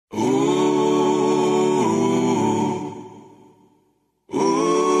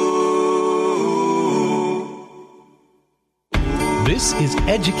This is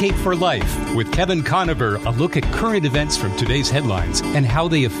Educate for Life with Kevin Conover, a look at current events from today's headlines and how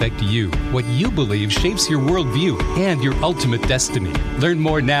they affect you, what you believe shapes your worldview and your ultimate destiny. Learn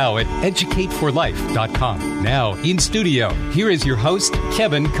more now at educateforlife.com. Now, in studio, here is your host,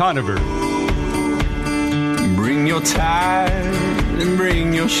 Kevin Conover. Bring your tithe and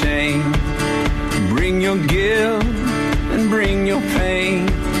bring your shame. Bring your guilt and bring your pain.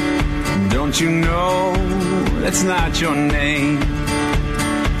 Don't you know that's not your name?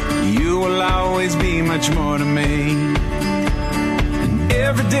 You will always be much more to me. And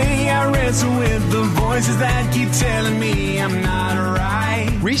every day I wrestle with the voices that keep telling me I'm not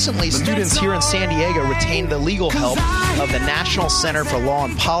right. Recently, students here in San Diego retained the legal help of the National Center for Law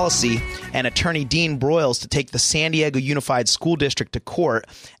and Policy and attorney Dean Broyles to take the San Diego Unified School District to court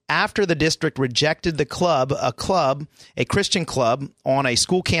after the district rejected the club, a Christian club on a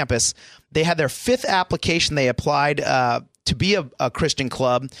school campus. They had their fifth application they applied to be a Christian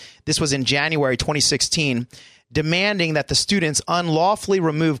club. This was in January 2016, demanding that the students unlawfully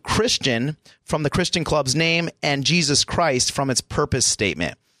remove Christian from the Christian club's name and Jesus Christ from its purpose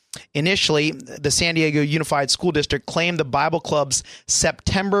statement. Initially, the San Diego Unified School District claimed the Bible Club's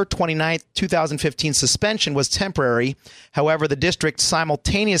September 29, 2015 suspension was temporary. However, the district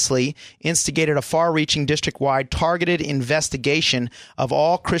simultaneously instigated a far-reaching district-wide targeted investigation of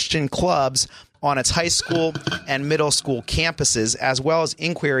all Christian clubs on its high school and middle school campuses, as well as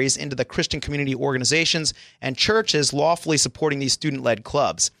inquiries into the Christian community organizations and churches lawfully supporting these student-led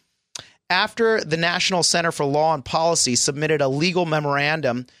clubs. After the National Center for Law and Policy submitted a legal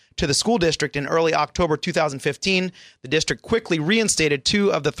memorandum to the school district in early October 2015, the district quickly reinstated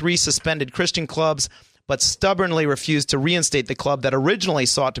 2 of the 3 suspended Christian clubs, but stubbornly refused to reinstate the club that originally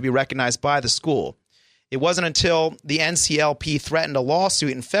sought to be recognized by the school. It wasn't until the NCLP threatened a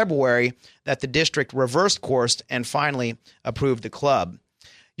lawsuit in February that the district reversed course and finally approved the club.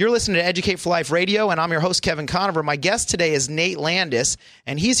 You're listening to Educate for Life Radio, and I'm your host, Kevin Conover. My guest today is Nate Landis,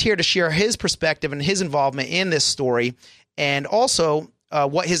 and he's here to share his perspective and his involvement in this story, and also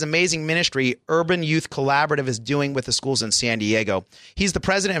what his amazing ministry, Urban Youth Collaborative, is doing with the schools in San Diego. He's the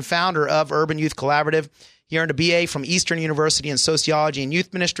president and founder of Urban Youth Collaborative. He earned a BA from Eastern University in Sociology and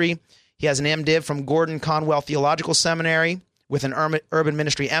Youth Ministry. He has an MDiv from Gordon Conwell Theological Seminary with an urban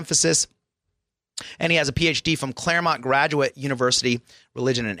ministry emphasis. And he has a PhD from Claremont Graduate University,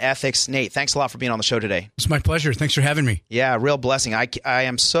 Religion and Ethics. Nate, thanks a lot for being on the show today. It's my pleasure. Thanks for having me. Yeah, real blessing. I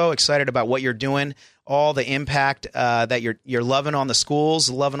am so excited about what you're doing, all the impact that you're loving on the schools,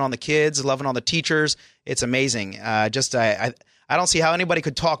 loving on the kids, loving on the teachers. It's amazing. I don't see how anybody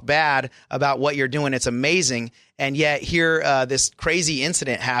could talk bad about what you're doing. It's amazing. And yet here, this crazy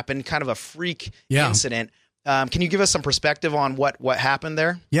incident happened, kind of a freak incident. Can you give us some perspective on what happened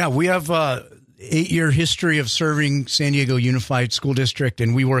there? Yeah, we have 8-year history of serving San Diego Unified School District,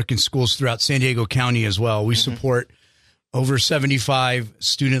 and we work in schools throughout San Diego County as well. We support over 75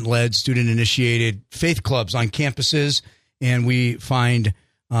 student-led, student-initiated faith clubs on campuses, and we find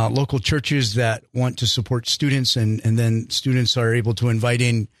local churches that want to support students, and then students are able to invite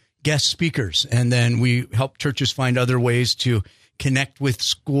in guest speakers, and then we help churches find other ways to connect with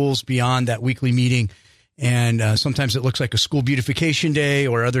schools beyond that weekly meeting. And sometimes it looks like a school beautification day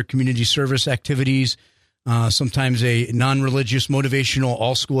or other community service activities, sometimes a non-religious motivational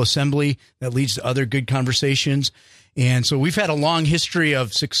all-school assembly that leads to other good conversations. And so we've had a long history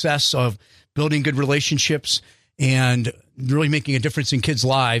of success of building good relationships and really making a difference in kids'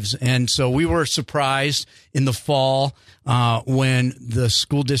 lives. And so we were surprised in the fall when the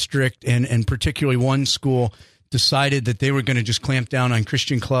school district and particularly one school decided that they were going to just clamp down on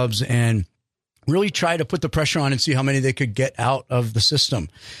Christian clubs and really try to put the pressure on and see how many they could get out of the system.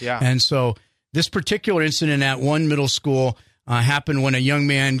 Yeah. And so this particular incident at one middle school happened when a young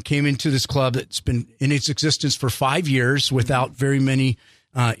man came into this club that's been in its existence for 5 years without very many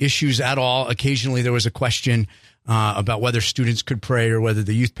issues at all. Occasionally there was a question about whether students could pray or whether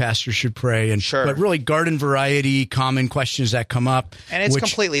the youth pastor should pray. And But really garden variety, common questions that come up. And it's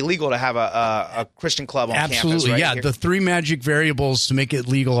completely legal to have a Christian club on campus, right? Absolutely, yeah. The 3 magic variables to make it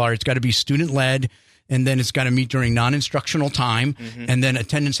legal are it's got to be student-led, and then it's got to meet during non-instructional time, and then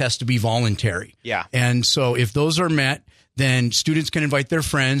attendance has to be voluntary. Yeah. And so if those are met, then students can invite their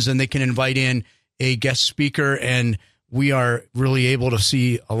friends, and they can invite in a guest speaker, and we are really able to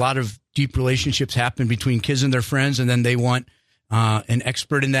see a lot of deep relationships happen between kids and their friends, and then they want an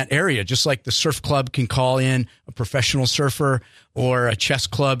expert in that area. Just like the surf club can call in a professional surfer, or a chess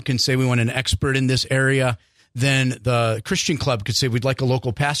club can say we want an expert in this area, then the Christian club could say we'd like a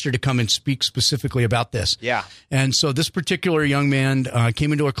local pastor to come and speak specifically about this. Yeah. And so this particular young man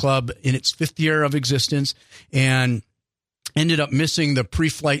came into a club in its 5th year of existence, and ended up missing the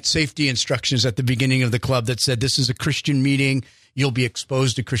pre-flight safety instructions at the beginning of the club that said, this is a Christian meeting. You'll be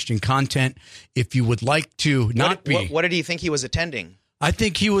exposed to Christian content. If you would like to What did he think he was attending? I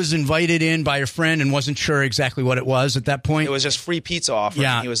think he was invited in by a friend and wasn't sure exactly what it was at that point. It was just free pizza offer.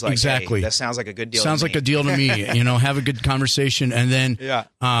 Yeah, and he was like, exactly. Hey, that sounds like a good deal. Sounds like a deal to me. Have a good conversation. And then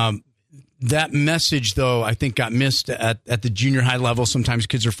that message, though, I think got missed at the junior high level. Sometimes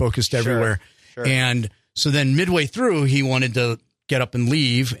kids are focused everywhere. Sure. And so then midway through, he wanted to get up and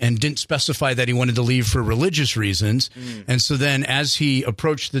leave and didn't specify that he wanted to leave for religious reasons. And so then as he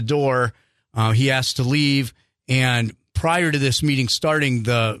approached the door, he asked to leave. And prior to this meeting starting,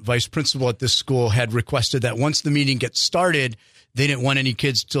 the vice principal at this school had requested that once the meeting gets started, they didn't want any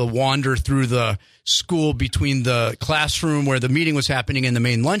kids to wander through the school between the classroom where the meeting was happening and the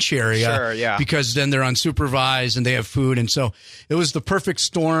main lunch area. Because then they're unsupervised and they have food. And so it was the perfect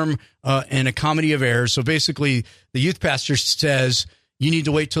storm and a comedy of errors. So basically, the youth pastor says, you need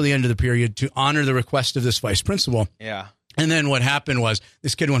to wait till the end of the period to honor the request of this vice principal. Yeah. And then what happened was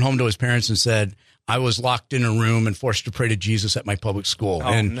this kid went home to his parents and said, I was locked in a room and forced to pray to Jesus at my public school.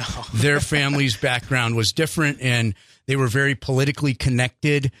 Their family's background was different, and they were very politically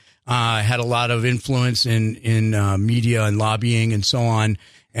connected, had a lot of influence in media and lobbying and so on.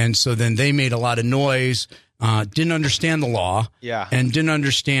 And so then they made a lot of noise, didn't understand the law, and didn't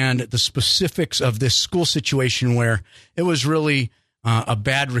understand the specifics of this school situation where it was really a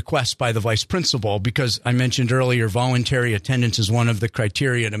bad request by the vice principal, because I mentioned earlier, voluntary attendance is one of the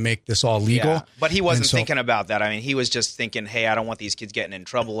criteria to make this all legal. Yeah, but he wasn't thinking about that. I mean, he was just thinking, hey, I don't want these kids getting in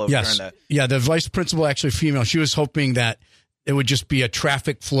trouble. The vice principal, actually female, she was hoping that it would just be a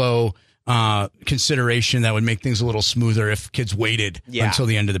traffic flow consideration that would make things a little smoother if kids waited until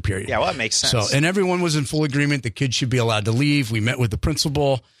the end of the period. Yeah, well, that makes sense. So, and everyone was in full agreement. The kids should be allowed to leave. We met with the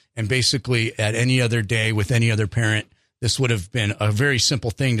principal, and basically at any other day with any other parent, this would have been a very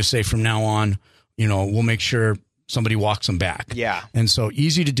simple thing to say from now on, we'll make sure somebody walks them back. Yeah. And so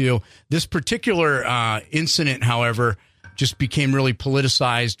easy to do. This particular incident, however, just became really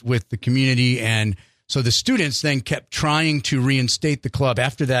politicized with the community. And so the students then kept trying to reinstate the club.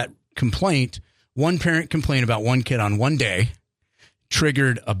 After that complaint, one parent complained about one kid on one day,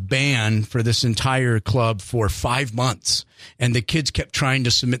 triggered a ban for this entire club for 5 months. And the kids kept trying to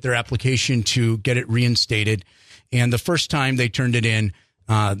submit their application to get it reinstated. And the first time they turned it in,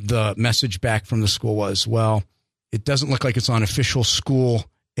 the message back from the school was, well, it doesn't look like it's on official school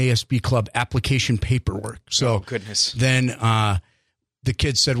ASB club application paperwork. So goodness. Then the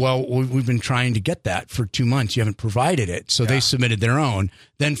kids said, well, we've been trying to get that for 2 months. You haven't provided it. So they submitted their own.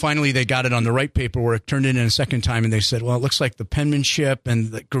 Then finally they got it on the right paperwork, turned it in a second time, and they said, well, it looks like the penmanship and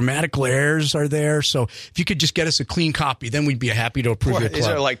the grammatical errors are there. So if you could just get us a clean copy, then we'd be happy to approve your club. These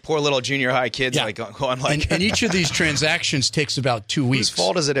are like poor little junior high kids going like... And each of these transactions takes about 2 weeks. Whose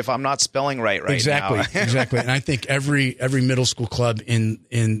fault is it if I'm not spelling right now? Exactly. And I think every middle school club in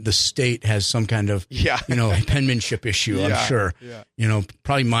the state has some kind of penmanship issue, I'm sure. Yeah.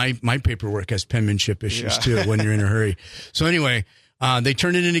 Probably my paperwork has penmanship issues too when you're in a hurry. So anyway, they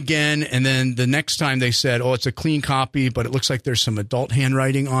turned it in again, and then the next time they said, oh, it's a clean copy, but it looks like there's some adult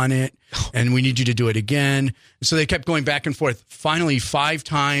handwriting on it, and we need you to do it again. So they kept going back and forth. Finally, 5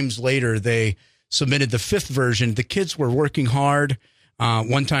 times later, they submitted the 5th version. The kids were working hard.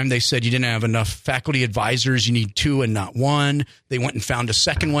 One time they said you didn't have enough faculty advisors. You need 2 and not 1. They went and found a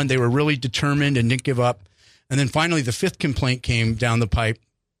second one. They were really determined and didn't give up. And then finally, the 5th complaint came down the pipe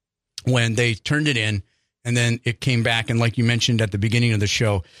when they turned it in, and then it came back. And like you mentioned at the beginning of the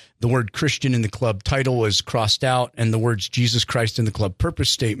show, the word Christian in the club title was crossed out, and the words Jesus Christ in the club purpose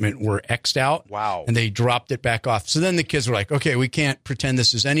statement were X'd out. Wow. And they dropped it back off. So then the kids were like, okay, we can't pretend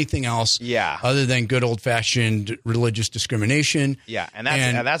this is anything else other than good old-fashioned religious discrimination. Yeah, and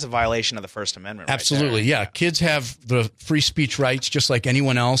that's a violation of the First Amendment. Absolutely, right there. yeah. Kids have the free speech rights just like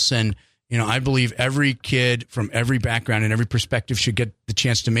anyone else, and I believe every kid from every background and every perspective should get the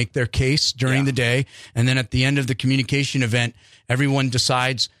chance to make their case during the day. And then at the end of the communication event, everyone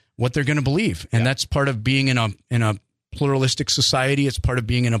decides what they're going to believe. And that's part of being in a pluralistic society. It's part of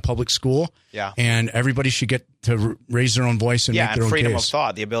being in a public school. Yeah. And everybody should get to raise their own voice and make their own case. Yeah, and freedom of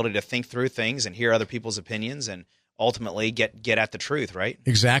thought, the ability to think through things and hear other people's opinions and ultimately get at the truth, right?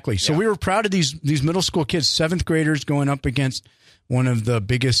 Exactly. So we were proud of these middle school kids, 7th graders going up against one of the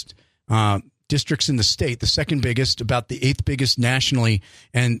biggest districts in the state, the 2nd biggest, about the 8th biggest nationally.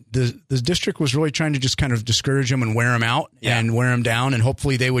 And the district was really trying to just kind of discourage them and wear them out and wear them down, and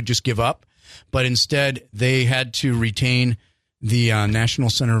hopefully they would just give up. But instead, they had to retain the National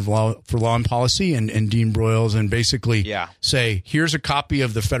Center for Law and Policy and Dean Broyles and basically say, here's a copy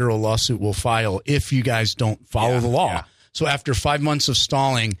of the federal lawsuit we'll file if you guys don't follow the law. Yeah. So after 5 months of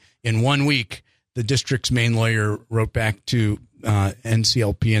stalling, in 1 week, the district's main lawyer wrote back to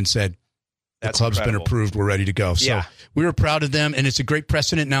NCLP and said, the club's been approved. We're ready to go. So we were proud of them, and it's a great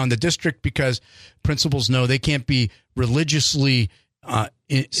precedent now in the district because principals know they can't be religiously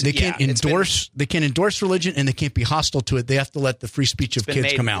they can't endorse religion, and they can't be hostile to it. They have to let the free speech of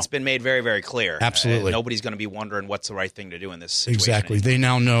kids come out. It's been made very, very clear. Absolutely. Nobody's going to be wondering what's the right thing to do in this situation. Exactly. They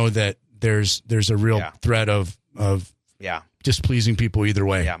now know that there's a real threat of displeasing people either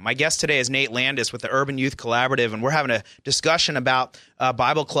way. Yeah. My guest today is Nate Landis with the Urban Youth Collaborative, and we're having a discussion about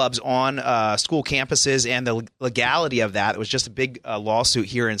Bible clubs on school campuses and the legality of that. It was just a big lawsuit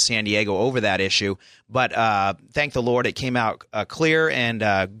here in San Diego over that issue. But thank the Lord, it came out clear and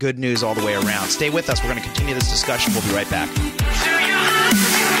good news all the way around. Stay with us. We're going to continue this discussion. We'll be right back.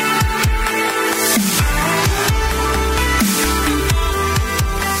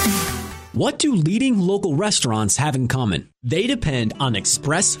 What do leading local restaurants have in common? They depend on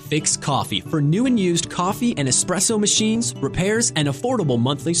Express Fix Coffee for new and used coffee and espresso machines, repairs, and affordable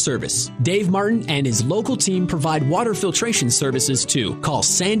monthly service. Dave Martin and his local team provide water filtration services too. Call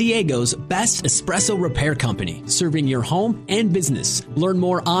San Diego's best espresso repair company, serving your home and business. Learn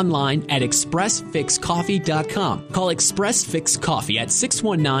more online at expressfixcoffee.com. Call Express Fix Coffee at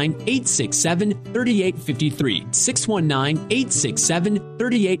 619-867-3853.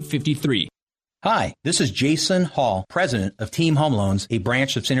 619-867-3853. Hi, this is Jason Hall, president of Team Home Loans, a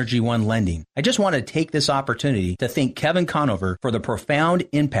branch of Synergy One Lending. I just want to take this opportunity to thank Kevin Conover for the profound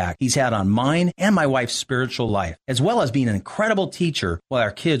impact he's had on mine and my wife's spiritual life, as well as being an incredible teacher while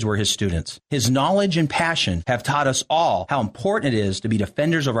our kids were his students. His knowledge and passion have taught us all how important it is to be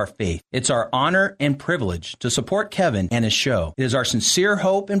defenders of our faith. It's our honor and privilege to support Kevin and his show. It is our sincere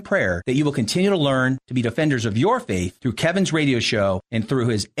hope and prayer that you will continue to learn to be defenders of your faith through Kevin's radio show and through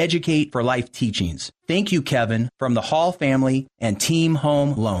his Educate for Life teachings. Thank you, Kevin, from the Hall family and Team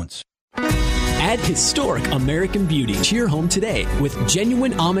Home Loans. Add historic American beauty to your home today with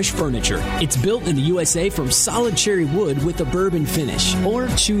genuine Amish furniture. It's built in the USA from solid cherry wood with a bourbon finish. Or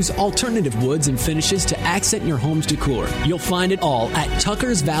choose alternative woods and finishes to accent your home's decor. You'll find it all at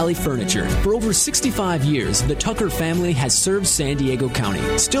Tucker's Valley Furniture. For over 65 years, the Tucker family has served San Diego County.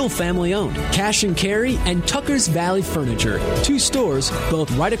 Still family owned. Cash and Carry and Tucker's Valley Furniture. 2 stores, both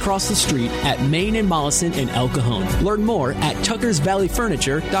right across the street at Main and Mollison in El Cajon. Learn more at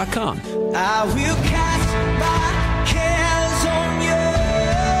tuckersvalleyfurniture.com. I will cast my cares on you.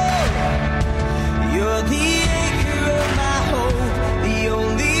 You're the anchor of my hope, the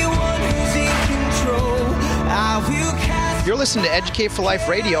only one who's in control. I will cast. You're listening to Educate for Life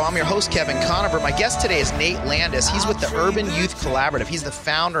Radio. I'm your host, Kevin Conover. My guest today is Nate Landis. He's with the Urban Youth Collaborative. He's the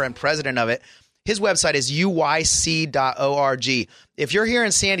founder and president of it. His website is uyc.org. If you're here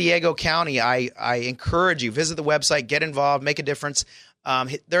in San Diego County, I encourage you, visit the website, get involved, make a difference.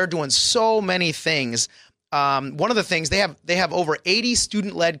 They're doing so many things. One of the things, they have over 80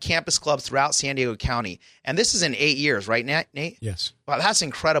 student-led campus clubs throughout San Diego County, and this is in 8 years, right, Nate? Yes. Wow, that's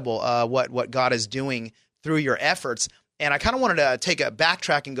incredible. What God is doing through your efforts. And I kind of wanted to take a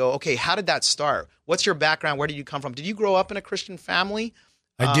backtrack and go, okay, how did that start? What's your background? Where did you come from? Did you grow up in a Christian family?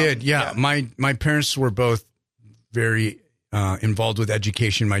 I did. Yeah. My parents were both very involved with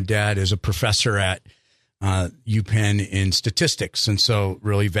education. My dad is a professor at UPenn in statistics, and so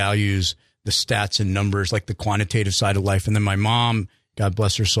really values the stats and numbers, like the quantitative side of life. And then my mom, God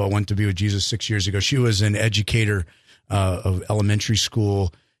bless her soul, went to be with Jesus 6 years ago. She was an educator of elementary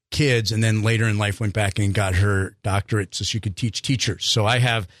school kids, and then later in life went back and got her doctorate so she could teach teachers. So I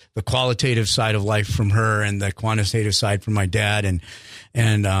have the qualitative side of life from her and the quantitative side from my dad, and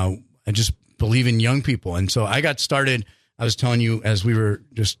I just believe in young people. And so I got started. I was telling you as we were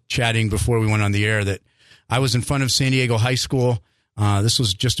just chatting before we went on the air that I was in front of San Diego High School. This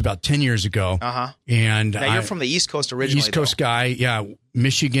was just about 10 years ago. And now you're from the East Coast originally. East Coast guy, yeah.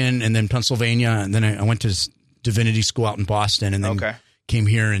 Michigan and then Pennsylvania. And then I went to Divinity School out in Boston and then came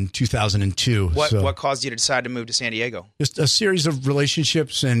here in 2002. What caused you to decide to move to San Diego? Just a series of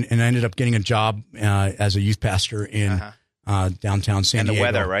relationships, and I ended up getting a job as a youth pastor in downtown San Diego. And the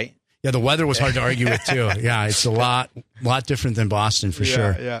weather, right? Yeah, the weather was hard to argue with, too. Yeah, it's a lot different than Boston, for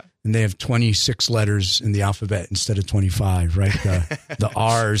sure. Yeah. And they have 26 letters in the alphabet instead of 25, right? The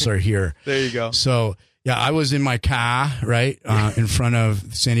R's are here. There you go. So, yeah, I was in my car, right, in front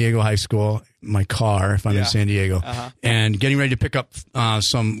of San Diego High School, my car, if I'm in San Diego, and getting ready to pick up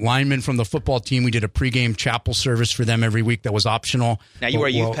some linemen from the football team. We did a pregame chapel service for them every week that was optional. Now, you were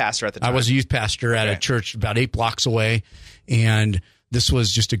a youth pastor at the time. I was a youth pastor at a church about 8 blocks away, and this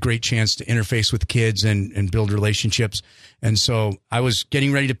was just a great chance to interface with kids and build relationships. And so I was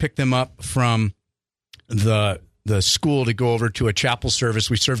getting ready to pick them up from the the school to go over to a chapel service.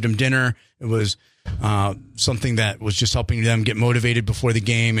 We served them dinner. It was something that was just helping them get motivated before the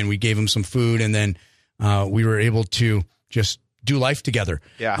game, and we gave them some food, and then we were able to just do life together.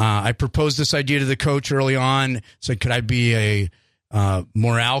 Yeah. I proposed this idea to the coach early on. Said, could I be a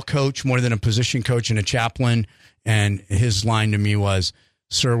morale coach more than a position coach and a chaplain? And his line to me was,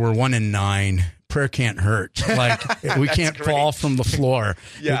 "Sir, we're 1-9. Prayer can't hurt. Like we can't fall from the floor.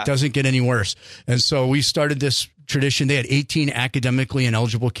 Yeah. It doesn't get any worse." And so we started this tradition. They had 18 academically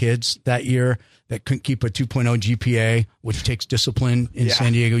ineligible kids that year that couldn't keep a 2.0 GPA, which takes discipline in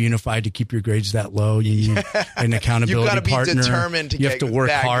San Diego Unified to keep your grades that low. You need an accountability You've got to be partner. determined to you have get to work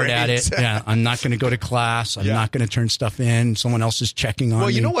bad hard grades. at it. Yeah, I'm not going to go to class. I'm not going to turn stuff in. Someone else is checking on me.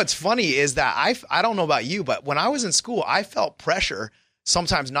 Well, you know what's funny is that I don't know about you, but when I was in school, I felt pressure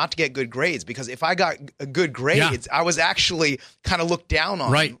sometimes not to get good grades, because if I got good grades, I was actually kind of looked down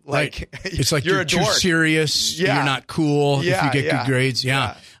on. Right, like, right. It's like you're too dork. serious. Yeah. You're not cool if you get good grades.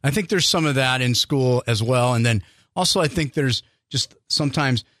 Yeah. I think there's some of that in school as well. And then also I think there's just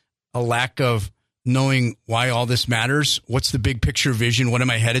sometimes a lack of knowing why all this matters. What's the big picture vision? What am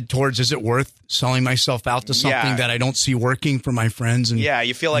I headed towards? Is it worth selling myself out to something that I don't see working for my friends? And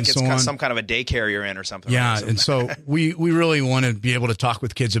you feel like it's so some kind of a daycare you're in or something. Yeah, right? and so we really want to be able to talk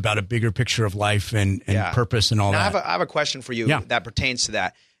with kids about a bigger picture of life and purpose and all now, that. I have a question for you that pertains to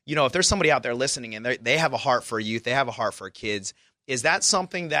that. You know, if there's somebody out there listening and they have a heart for youth, they have a heart for kids, is that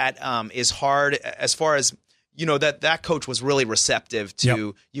something that is hard as far as, you know, that coach was really receptive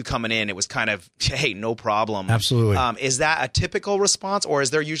to you coming in? It was kind of, hey, no problem. Absolutely. Is that a typical response, or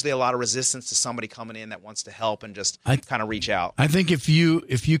is there usually a lot of resistance to somebody coming in that wants to help and just kind of reach out? I think if you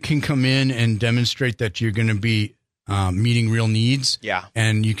can come in and demonstrate that you're going to be meeting real needs,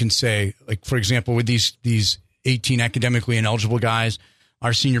 and you can say, like, for example, with these 18 academically ineligible guys,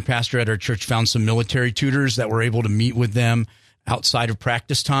 our senior pastor at our church found some military tutors that were able to meet with them outside of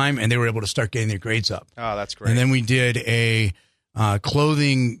practice time, and they were able to start getting their grades up. Oh, that's great. And then we did a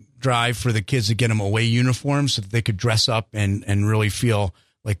clothing drive for the kids to get them away uniforms so that they could dress up and really feel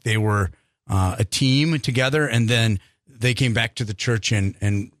like they were a team together. And then they came back to the church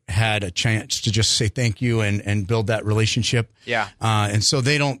and had a chance to just say thank you and build that relationship. Yeah. And so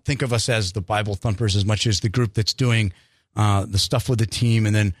they don't think of us as the Bible thumpers as much as the group that's doing the stuff with the team.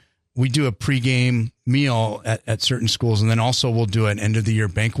 And then we do a pregame meal at certain schools, and then also we'll do an end-of-the-year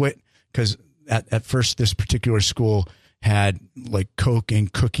banquet, because at first this particular school had like Coke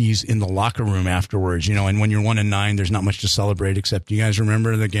and cookies in the locker room afterwards, you know, and when you're 1-9, there's not much to celebrate except, you guys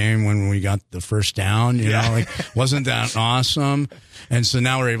remember the game when we got the first down, you know, like, wasn't that awesome? And so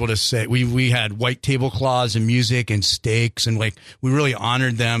now we're able to say, we had white tablecloths and music and steaks, and like, we really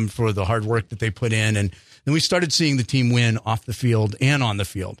honored them for the hard work that they put in. And then we started seeing the team win off the field and on the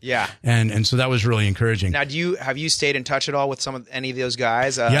field. Yeah. And so that was really encouraging. Now, have you stayed in touch at all with any of those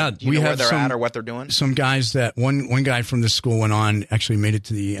guys? Do you know where they're at or what they're doing? Some guys that one guy from this school went on, actually made it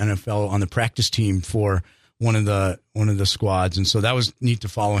to the NFL on the practice team for one of the squads. And so that was neat to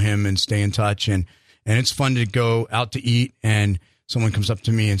follow him and stay in touch. And it's fun to go out to eat and someone comes up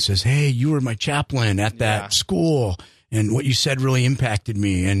to me and says, "Hey, you were my chaplain at that school, and what you said really impacted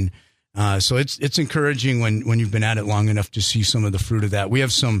me." And so it's encouraging when you've been at it long enough to see some of the fruit of that. We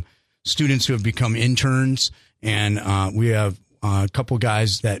have some students who have become interns, and we have a couple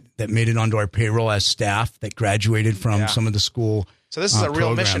guys that made it onto our payroll as staff that graduated from some of the school. So this is a real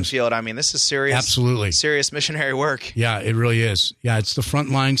programs. mission field. I mean, this is serious. Absolutely. Serious missionary work. Yeah, it really is. Yeah, it's the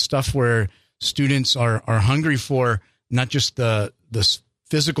frontline stuff where students are hungry for not just the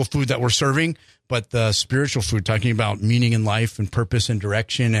physical food that we're serving, but the spiritual food, talking about meaning in life and purpose and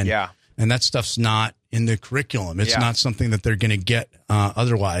direction. And that stuff's not in the curriculum. It's not something that they're going to get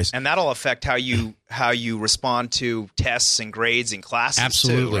otherwise. And that'll affect how you respond to tests and grades and classes.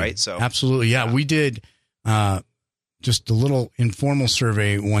 Absolutely. Too, right? So absolutely. Yeah. We did just a little informal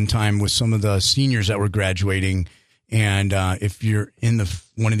survey one time with some of the seniors that were graduating. And if you're in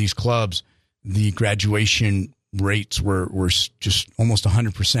one of these clubs, the graduation rates were just almost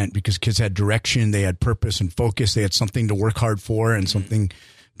 100%, because kids had direction, they had purpose and focus, they had something to work hard for and something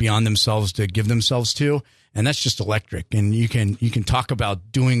beyond themselves to give themselves to. And that's just electric. And you can talk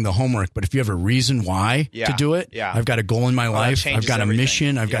about doing the homework, but if you have a reason why to do it, I've got a goal in my life, I've got a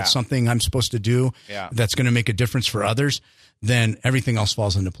mission, I've got something I'm supposed to do that's going to make a difference for others, then everything else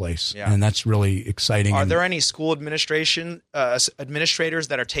falls into place. Yeah. And that's really exciting. Are there any school administrators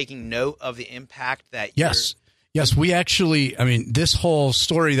that are taking note of the impact that Yes, we actually, this whole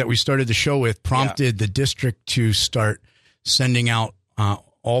story that we started the show with prompted the district to start sending out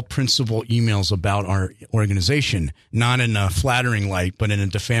all principal emails about our organization, not in a flattering light, but in a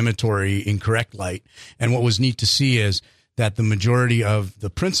defamatory, incorrect light. And what was neat to see is that the majority of the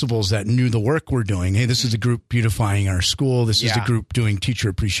principals that knew the work we're doing, hey, this is the group beautifying our school. This is the group doing teacher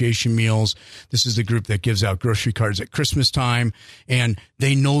appreciation meals. This is the group that gives out grocery cards at Christmas time. And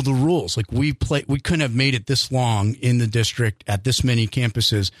they know the rules. Like we couldn't have made it this long in the district at this many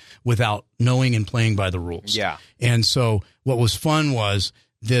campuses without knowing and playing by the rules. Yeah. And so what was fun was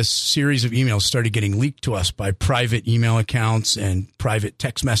this series of emails started getting leaked to us by private email accounts and private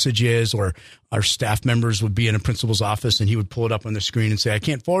text messages, or our staff members would be in a principal's office and he would pull it up on the screen and say, I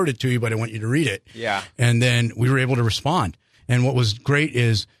can't forward it to you, but I want you to read it. Yeah. And then we were able to respond. And what was great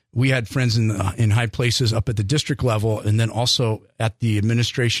is we had friends in high places up at the district level, and then also at the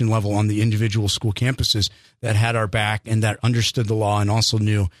administration level on the individual school campuses that had our back and that understood the law and also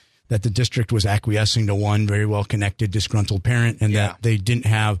knew that the district was acquiescing to one very well-connected, disgruntled parent, and that they didn't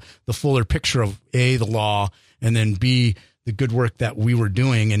have the fuller picture of A, the law, and then B, the good work that we were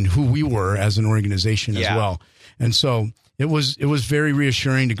doing and who we were as an organization as well. And so it was very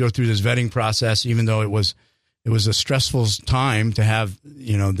reassuring to go through this vetting process, even though it was a stressful time to have,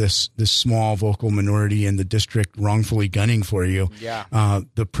 this small vocal minority in the district wrongfully gunning for you. Yeah.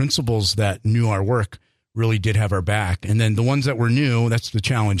 The principals that knew our work really did have our back. And then the ones that were new, that's the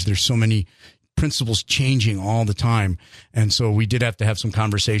challenge. There's so many principles changing all the time. And so we did have to have some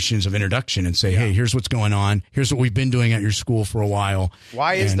conversations of introduction and say, hey, here's what's going on. Here's what we've been doing at your school for a while.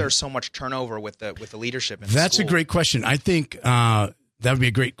 Why is there so much turnover with the leadership in the That's school? a great question. I think that would be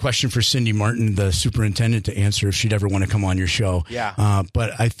a great question for Cindy Martin, the superintendent, to answer if she'd ever want to come on your show. Yeah.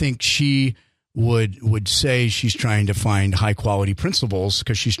 But I think she would say she's trying to find high quality principals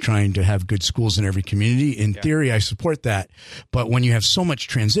because she's trying to have good schools in every community. In theory, I support that. But when you have so much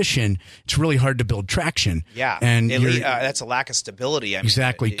transition, it's really hard to build traction. Yeah. And that's a lack of stability.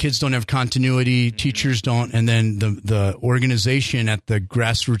 Exactly. Kids don't have continuity. Teachers don't. And then the organization at the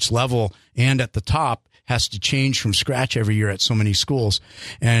grassroots level and at the top has to change from scratch every year at so many schools.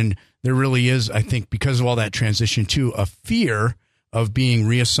 And there really is, I think, because of all that transition too, a fear of being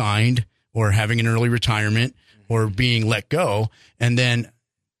reassigned or having an early retirement or being let go. And then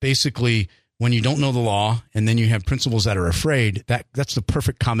basically when you don't know the law and then you have principals that are afraid, that's the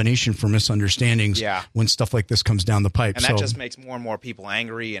perfect combination for misunderstandings when stuff like this comes down the pipe. And that just makes more and more people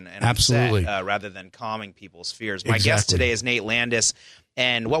angry and absolutely upset, rather than calming people's fears. My guest today is Nate Landis,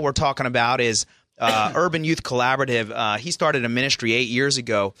 and what we're talking about is Urban Youth Collaborative. He started a ministry 8 years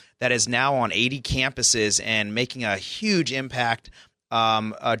ago that is now on 80 campuses and making a huge impact.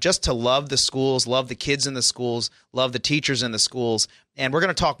 Just to love the schools, love the kids in the schools, love the teachers in the schools. And we're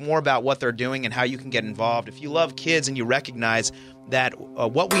going to talk more about what they're doing and how you can get involved. If you love kids and you recognize that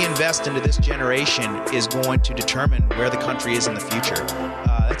what we invest into this generation is going to determine where the country is in the future,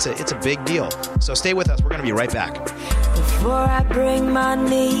 it's a big deal. So stay with us. We're going to be right back. Before I bring my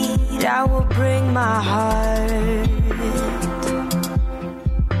need, I will bring my heart.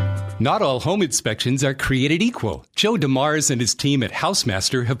 Not all home inspections are created equal. Joe DeMars and his team at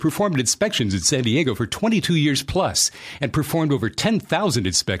Housemaster have performed inspections in San Diego for 22 years plus and performed over 10,000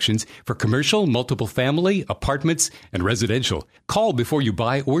 inspections for commercial, multiple family, apartments, and residential. Call before you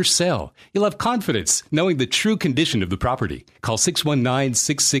buy or sell. You'll have confidence knowing the true condition of the property. Call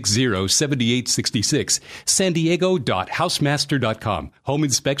 619-660-7866. sandiego.housemaster.com. Home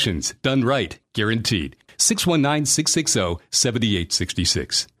inspections done right, guaranteed.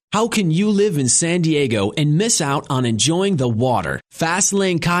 619-660-7866. How can you live in San Diego and miss out on enjoying the water? Fast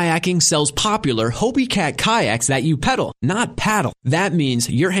Lane Kayaking sells popular Hobie Cat kayaks that you pedal, not paddle. That means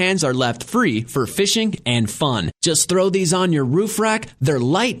your hands are left free for fishing and fun. Just throw these on your roof rack. They're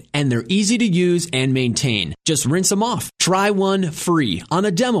light and they're easy to use and maintain. Just rinse them off. Try one free on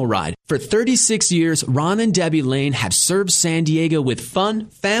a demo ride. For 36 years, Ron and Debbie Lane have served San Diego with fun,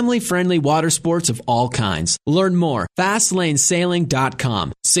 family-friendly water sports of all kinds. Learn more.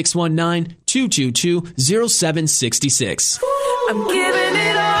 FastLaneSailing.com. 619-222-0766. I'm giving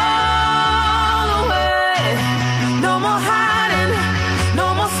it all away. No more hiding,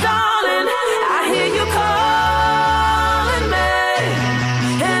 no more stalling. I hear you calling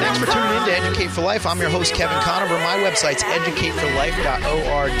me. Thanks for tuning in to Educate for Life. I'm your host, Kevin Conover. My website's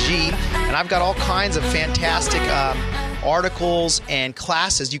educateforlife.org, and I've got all kinds of fantastic articles and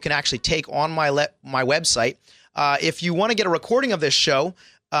classes you can actually take on my website. If you want to get a recording of this show,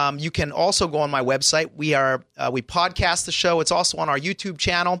 you can also go on my website. We podcast the show. It's also on our YouTube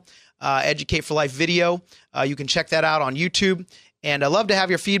channel, Educate for Life Video. You can check that out on YouTube. And I love to have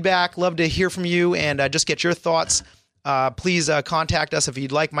your feedback, love to hear from you, and just get your thoughts. Please contact us if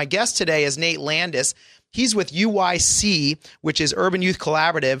you'd like. My guest today is Nate Landis. he's with UYC, which is Urban Youth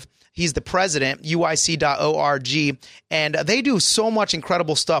Collaborative. He's the president, UYC.org, and they do so much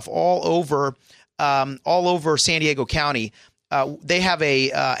incredible stuff all over San Diego County. They have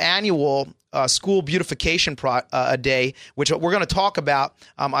a annual school beautification day, which we're going to talk about.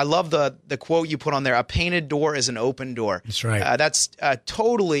 I love the quote you put on there: "A painted door is an open door." That's right. That's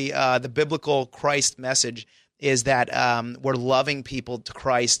totally the biblical Christ message. Is that we're loving people to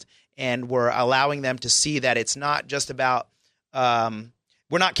Christ, and we're allowing them to see that it's not just about.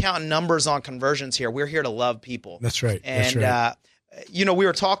 We're not counting numbers on conversions here. We're here to love people. That's right. And, That's right. We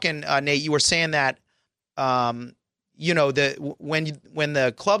were talking, Nate, you were saying that, when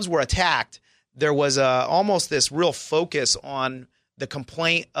the clubs were attacked, there was almost this real focus on the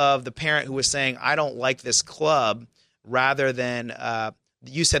complaint of the parent who was saying, I don't like this club, rather than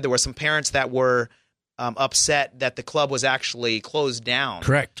you said there were some parents that were upset that the club was actually closed down.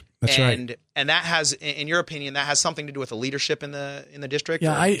 Correct. That's right. And that has, in your opinion, that has something to do with the leadership in the district?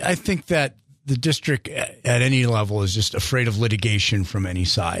 Yeah, I think that the district at any level is just afraid of litigation from any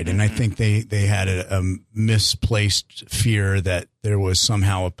side. And I think they had a misplaced fear that there was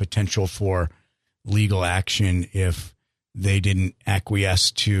somehow a potential for legal action if they didn't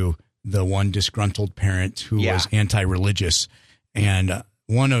acquiesce to the one disgruntled parent who was anti-religious. And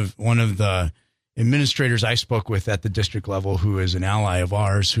one of the administrators I spoke with at the district level, who is an ally of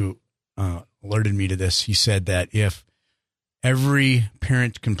ours, who alerted me to this, he said that if every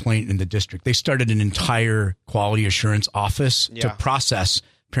parent complaint in the district, they started an entire quality assurance office to process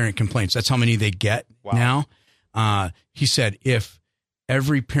parent complaints. That's how many they get now. He said if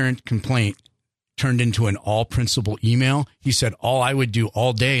every parent complaint turned into an all principal email, he said all I would do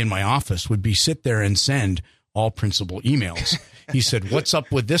all day in my office would be sit there and send all principal emails. He said, what's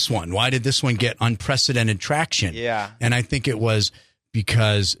up with this one? Why did this one get unprecedented traction? Yeah. And I think it was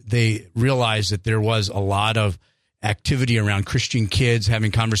because they realized that there was a lot of activity around Christian kids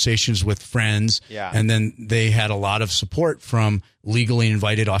having conversations with friends. Yeah. And then they had a lot of support from legally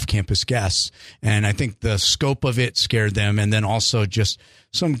invited off-campus guests. And I think the scope of it scared them. And then also just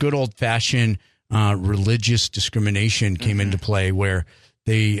some good old-fashioned religious discrimination came into play, where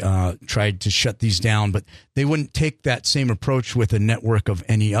they tried to shut these down, but they wouldn't take that same approach with a network of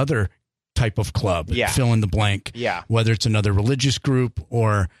any other type of club. Yeah. Fill in the blank. Yeah. Whether it's another religious group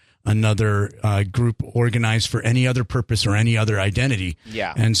or another group organized for any other purpose or any other identity.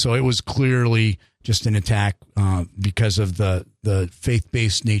 Yeah. And so it was clearly just an attack because of the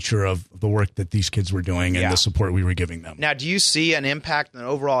faith-based nature of the work that these kids were doing and the support we were giving them. Now, do you see an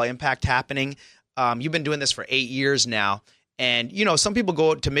overall impact happening? You've been doing this for 8 years now. And, some people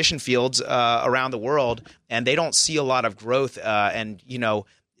go to mission fields around the world and they don't see a lot of growth. And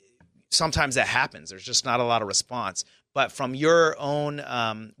sometimes that happens. There's just not a lot of response. But from your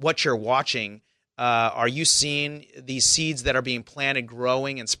own, what you're watching, are you seeing these seeds that are being planted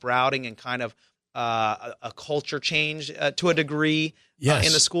growing and sprouting and kind of a culture change to a degree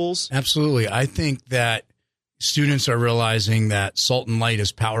in the schools? Absolutely. I think that students are realizing that salt and light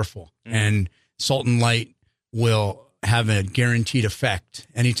is powerful, and salt and light will have a guaranteed effect.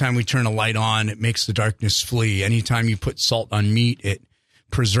 Anytime we turn a light on, it makes the darkness flee. Anytime you put salt on meat, it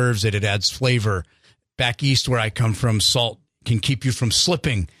preserves it. It adds flavor. Back east where I come from, salt can keep you from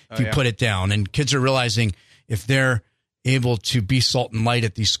slipping if you put it down. And kids are realizing if they're able to be salt and light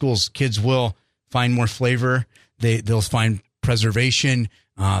at these schools, kids will find more flavor. They'll find preservation.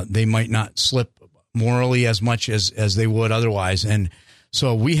 They might not slip morally as much as they would otherwise. And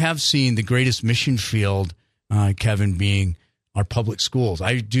so we have seen the greatest mission field, Kevin, being our public schools.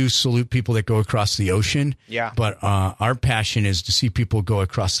 I do salute people that go across the ocean, but our passion is to see people go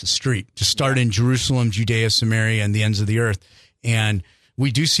across the street, to start in Jerusalem, Judea, Samaria, and the ends of the earth. And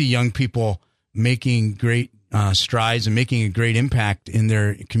we do see young people making great strides and making a great impact in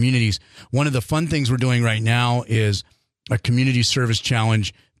their communities. One of the fun things we're doing right now is a community service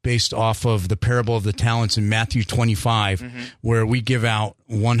challenge based off of the parable of the talents in Matthew 25, where we give out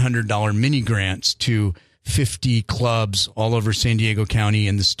 $100 mini grants to 50 clubs all over San Diego County,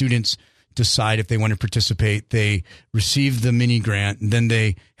 and the students decide if they want to participate. They receive the mini grant, and then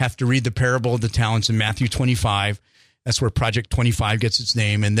they have to read the parable of the talents in Matthew 25. That's where Project 25 gets its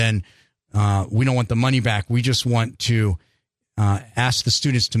name. And then we don't want the money back. We just want to ask the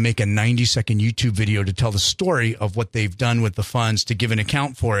students to make a 90-second YouTube video to tell the story of what they've done with the funds, to give an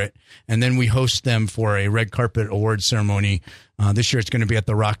account for it. And then we host them for a red carpet award ceremony. This year it's going to be at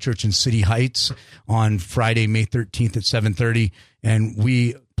the Rock Church in City Heights on Friday, May 13th at 7:30. And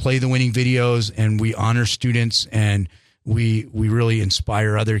we play the winning videos and we honor students, and we really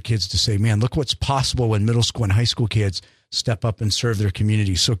inspire other kids to say, man, look what's possible when middle school and high school kids step up and serve their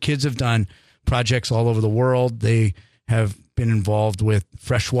community. So kids have done projects all over the world. They have been involved with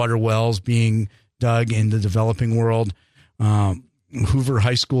freshwater wells being dug in the developing world. Hoover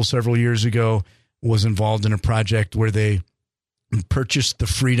High School several years ago was involved in a project where they purchased the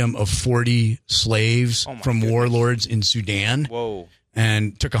freedom of 40 slaves from warlords in Sudan. Whoa.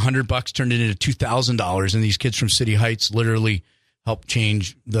 And took $100, turned it into $2,000. And these kids from City Heights literally helped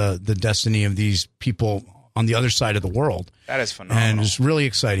change the destiny of these people on the other side of the world. That is phenomenal. And it's really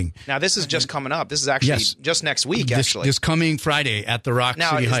exciting. Now, this is just coming up. This is actually just next week, actually. This coming Friday at the Rock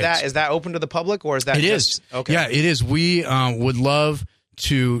City Heights. Now, is that open to the public, or is that It is. Okay. Yeah, it is. We would love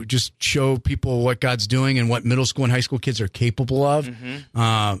to just show people what God's doing and what middle school and high school kids are capable of.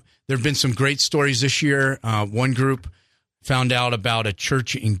 Mm-hmm. There have been some great stories this year. One group found out about a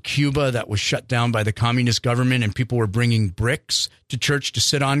church in Cuba that was shut down by the communist government, and people were bringing bricks to church to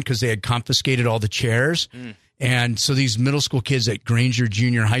sit on because they had confiscated all the chairs. And so these middle school kids at Granger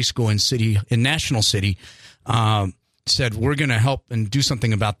Junior High School in National City said, we're going to help and do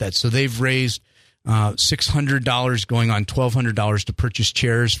something about that. So they've raised $600 going on $1,200 to purchase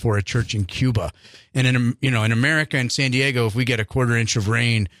chairs for a church in Cuba. And in America and San Diego, if we get a quarter inch of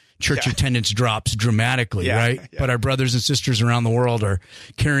rain, church attendance drops dramatically, right? Yeah. But our brothers and sisters around the world are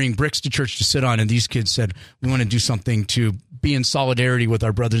carrying bricks to church to sit on. And these kids said, we want to do something to be in solidarity with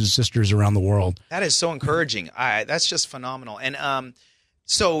our brothers and sisters around the world. That is so encouraging. That's just phenomenal. And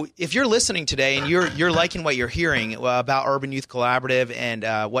so if you're listening today and you're liking what you're hearing about Urban Youth Collaborative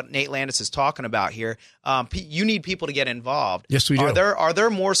and what Nate Landis is talking about here, you need people to get involved. Yes, we do. Are there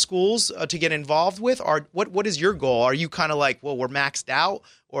more schools to get involved with? Or what is your goal? Are you kind of like, well, we're maxed out?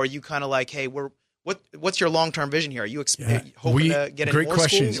 Or are you kind of like, hey, what's your long-term vision here? Are you hoping to get in great more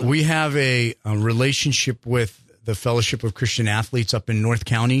question. schools? We have a relationship with the Fellowship of Christian Athletes up in North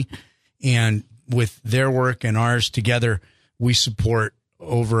County, and with their work and ours together, we support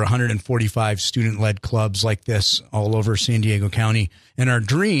over 145 student-led clubs like this all over San Diego County. And our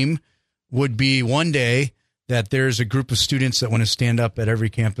dream would be one day that there's a group of students that want to stand up at every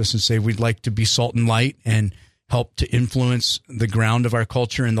campus and say, we'd like to be salt and light and help to influence the ground of our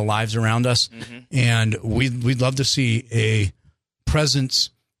culture and the lives around us. Mm-hmm. And we'd love to see a presence,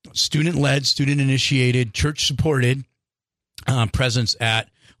 student-led, student-initiated, church-supported presence at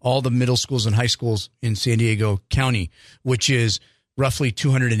all the middle schools and high schools in San Diego County, which is roughly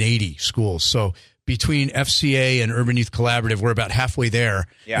 280 schools. So between FCA and Urban Youth Collaborative, we're about halfway there.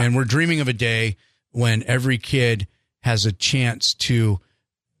 Yeah. And we're dreaming of a day when every kid has a chance to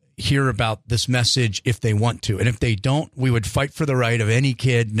hear about this message if they want to. And if they don't, we would fight for the right of any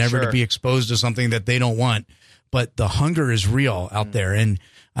kid never to be exposed to something that they don't want. But the hunger is real out there. And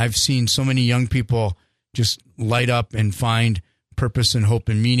I've seen so many young people just light up and find purpose and hope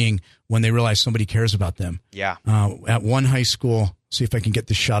and meaning when they realize somebody cares about them. Yeah. At one high school, see if I can get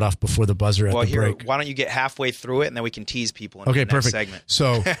this shot off before the buzzer at the break. Why don't you get halfway through it and then we can tease people in the next perfect. segment.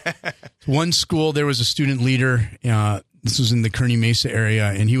 So one school, there was a student leader. This was in the Kearney Mesa area,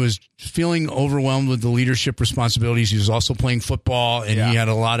 and he was feeling overwhelmed with the leadership responsibilities. He was also playing football, and he had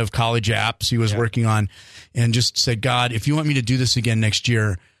a lot of college apps he was working on, and just said, God, if you want me to do this again next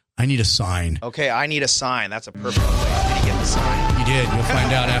year, I need a sign. Okay, I need a sign. That's a perfect place. Did he get the sign? He did. You'll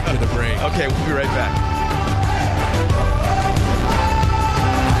find out after the break. Okay, we'll be right back.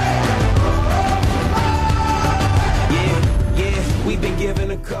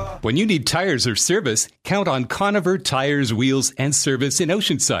 When you need tires or service, count on Conover Tires, Wheels, and Service in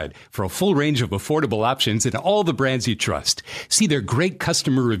Oceanside for a full range of affordable options and all the brands you trust. See their great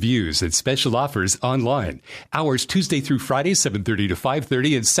customer reviews and special offers online. Hours Tuesday through Friday, 7:30 to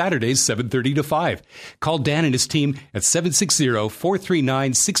 5:30, and Saturdays, 7:30 to 5. Call Dan and his team at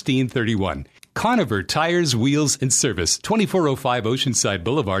 760-439-1631. Conover Tires, Wheels, and Service, 2405 Oceanside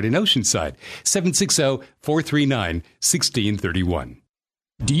Boulevard in Oceanside, 760-439-1631.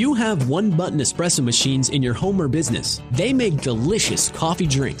 Do you have one-button espresso machines in your home or business? They make delicious coffee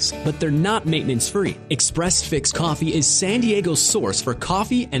drinks, but they're not maintenance-free. Express Fix Coffee is San Diego's source for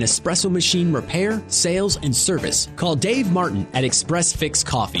coffee and espresso machine repair, sales, and service. Call Dave Martin at Express Fix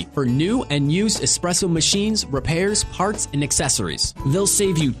Coffee for new and used espresso machines, repairs, parts, and accessories. They'll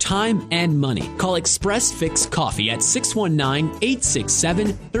save you time and money. Call Express Fix Coffee at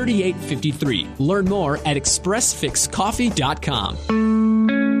 619-867-3853. Learn more at expressfixcoffee.com.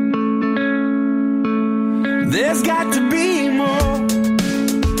 There's got to be more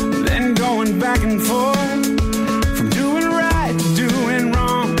than going back and forth, from doing right to doing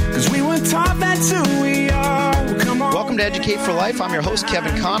wrong, 'cause we were taught that's who we are. Come on. Welcome to Educate for Life. I'm your host,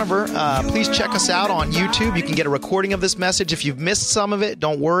 Kevin Conover. Please check us out on YouTube. You can get a recording of this message. If you've missed some of it,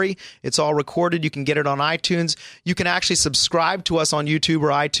 don't worry. It's all recorded. You can get it on iTunes. You can actually subscribe to us on YouTube or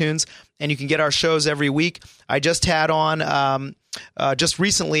iTunes, and you can get our shows every week. I just had on... just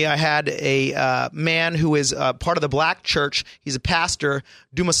recently, I had a man who is part of the Black Church. He's a pastor,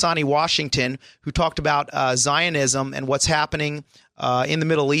 Dumasani, Washington, who talked about Zionism and what's happening in the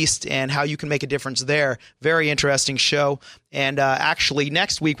Middle East and how you can make a difference there. Very interesting show. And actually,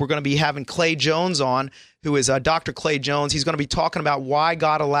 next week, we're going to be having Clay Jones on, who is Dr. Clay Jones. He's going to be talking about why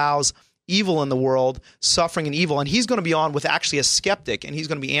God allows evil in the world, suffering and evil. And he's going to be on with actually a skeptic, and he's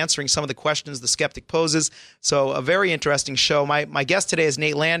going to be answering some of the questions the skeptic poses. So a very interesting show. My guest today is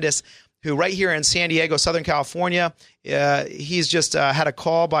Nate Landis, who right here in San Diego, Southern California, he's just had a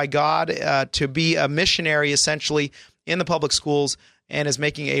call by God to be a missionary, essentially, in the public schools, and is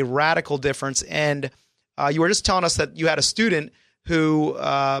making a radical difference. And you were just telling us that you had a student who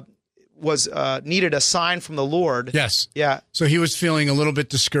needed a sign from the Lord. Yes. Yeah. So he was feeling a little bit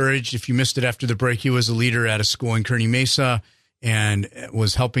discouraged. If you missed it after the break, he was a leader at a school in Kearney Mesa and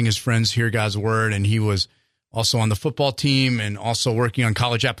was helping his friends hear God's word. And he was also on the football team and also working on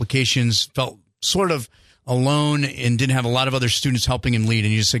college applications, felt sort of alone and didn't have a lot of other students helping him lead.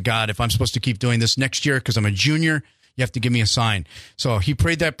 And he just said, God, if I'm supposed to keep doing this next year because I'm a junior, you have to give me a sign. So he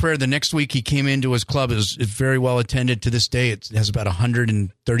prayed that prayer. The next week he came into his club. It was very well attended. To this day, it has about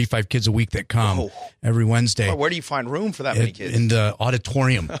 135 kids a week that come every Wednesday. Well, where do you find room for that many kids? In the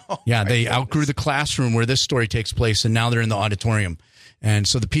auditorium. They outgrew the classroom where this story takes place, and now they're in the auditorium. And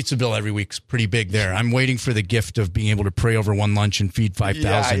so the pizza bill every week's pretty big there. I'm waiting for the gift of being able to pray over one lunch and feed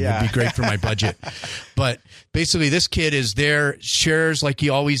 5,000. It'd be great for my budget. But basically, this kid is there, shares like he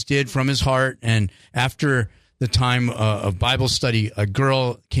always did from his heart, and after the time of Bible study, a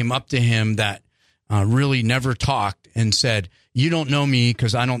girl came up to him that really never talked and said, you don't know me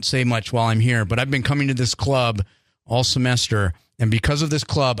because I don't say much while I'm here, but I've been coming to this club all semester, and because of this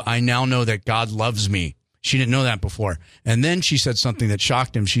club, I now know that God loves me. She didn't know that before. And then she said something that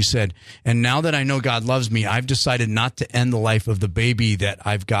shocked him. She said, and now that I know God loves me, I've decided not to end the life of the baby that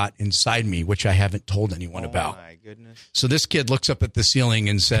I've got inside me, which I haven't told anyone about. Oh, my goodness. So this kid looks up at the ceiling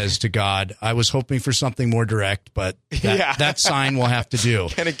and says to God, I was hoping for something more direct, but that sign will have to do.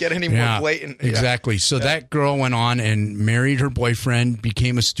 Can it get any more blatant? Exactly. So that girl went on and married her boyfriend,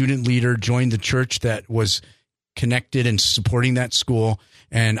 became a student leader, joined the church that was connected and supporting that school.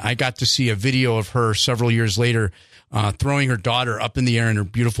 And I got to see a video of her several years later throwing her daughter up in the air, and her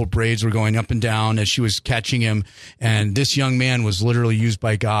beautiful braids were going up and down as she was catching him. And this young man was literally used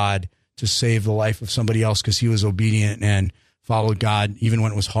by God to save the life of somebody else because he was obedient and followed God even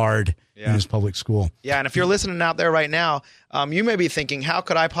when it was hard in his public school. Yeah, and if you're listening out there right now, you may be thinking, how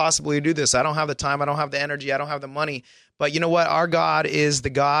could I possibly do this? I don't have the time. I don't have the energy. I don't have the money. But you know what? Our God is the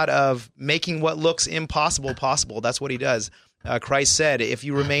God of making what looks impossible possible. That's what he does. Christ said, if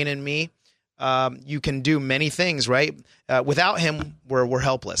you remain in me, you can do many things, right? Without him, we're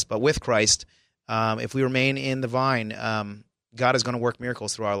helpless. But with Christ, if we remain in the vine, God is going to work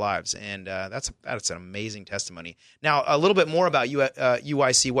miracles through our lives. And that's an amazing testimony. Now, a little bit more about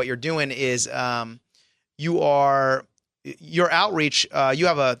UIC. What you're doing is your outreach. You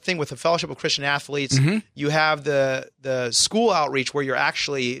have a thing with the Fellowship of Christian Athletes. Mm-hmm. You have the school outreach where you're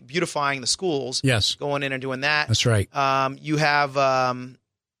actually beautifying the schools. Yes. Going in and doing that. That's right. You have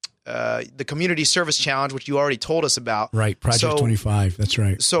the Community Service Challenge, which you already told us about. Right. Project 25. That's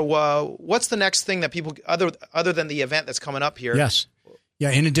right. So what's the next thing that people, other than the event that's coming up here? Yes.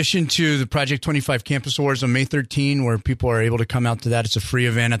 Yeah, in addition to the Project 25 Campus Awards on May 13, where people are able to come out to that, it's a free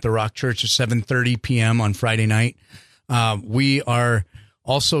event at the Rock Church at 7:30 p.m. on Friday night. We are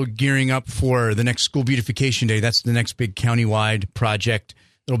also gearing up for the next School Beautification Day. That's the next big countywide project.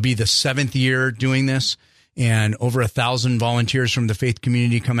 It'll be the 7th year doing this, and over 1,000 volunteers from the faith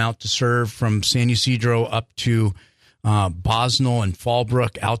community come out to serve from San Ysidro up to Bosnell and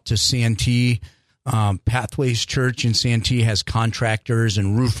Fallbrook out to Santee. Pathways Church in Santee has contractors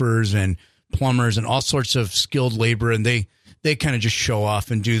and roofers and plumbers and all sorts of skilled labor, and they kind of just show off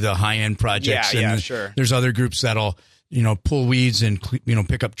and do the high-end projects. Yeah, sure. There's other groups that'll pull weeds and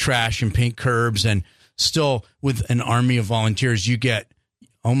pick up trash and paint curbs, and still with an army of volunteers, you get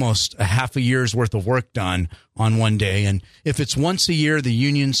almost a half a year's worth of work done on one day. And if it's once a year, the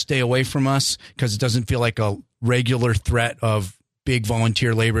unions stay away from us because it doesn't feel like a regular threat of big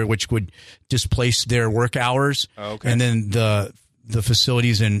volunteer labor, which would displace their work hours. Oh, okay. And then the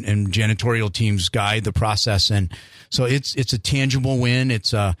facilities and janitorial teams guide the process. And so it's a tangible win.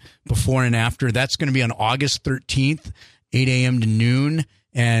 It's before and after. That's going to be on August 13th, 8 a.m. to noon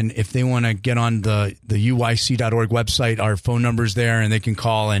And if they want to get on the UYC.org website, our phone number's there, and they can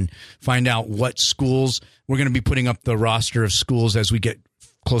call and find out what schools. We're going to be putting up the roster of schools as we get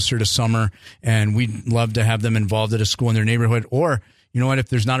closer to summer, and we'd love to have them involved at a school in their neighborhood. Or, you know what, if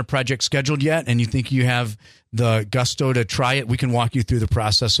there's not a project scheduled yet and you think you have the gusto to try it, we can walk you through the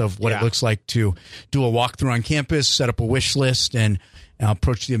process of what it looks like to do a walkthrough on campus, set up a wish list, and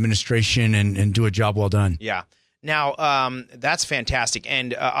approach the administration and do a job well done. Yeah. Now, that's fantastic.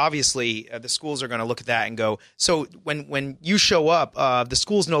 And obviously, the schools are going to look at that and go, so when you show up, the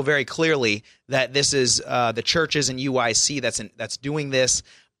schools know very clearly that this is the churches and UIC that's doing this.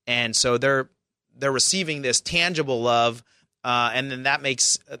 And so they're receiving this tangible love. And then that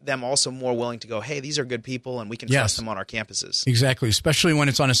makes them also more willing to go, hey, these are good people and we can trust them on our campuses. Exactly. Especially when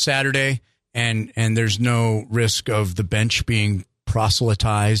it's on a Saturday and there's no risk of the bench being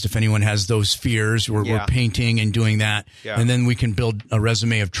proselytized. If anyone has those fears, we're painting and doing that. Yeah. And then we can build a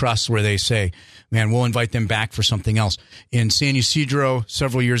resume of trust where they say, man, we'll invite them back for something else. In San Ysidro,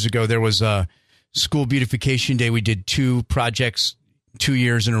 several years ago, there was a school beautification day. We did 2 projects 2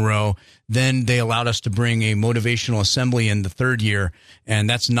 years in a row. Then they allowed us to bring a motivational assembly in the 3rd year. And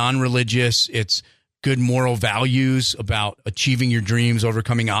that's non-religious. It's good moral values about achieving your dreams,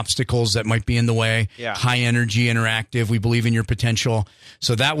 overcoming obstacles that might be in the way, high energy, interactive. We believe in your potential.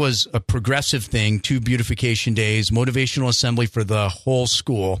 So that was a progressive thing, 2 beautification days, motivational assembly for the whole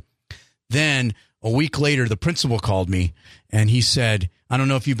school. Then a week later, the principal called me and he said, I don't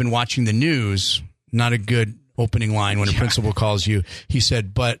know if you've been watching the news, not a good opening line when a principal calls you. He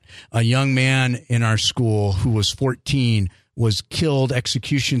said, but a young man in our school who was 14 was killed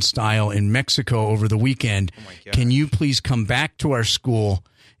execution style in Mexico over the weekend. Oh, can you please come back to our school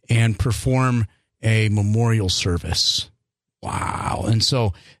and perform a memorial service? Wow. And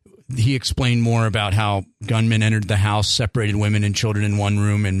so he explained more about how gunmen entered the house, separated women and children in one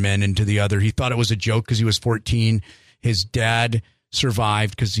room and men into the other. He thought it was a joke because he was 14. His dad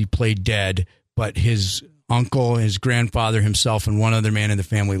survived because he played dead, but his uncle, his grandfather, himself, and one other man in the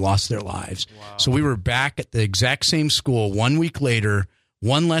family lost their lives. Wow. So we were back at the exact same school 1 week later,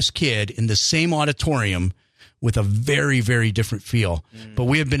 one less kid in the same auditorium with a very, very different feel. But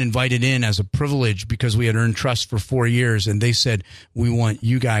we had been invited in as a privilege because we had earned trust for 4 years. And they said, we want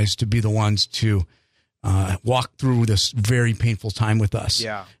you guys to be the ones to walk through this very painful time with us.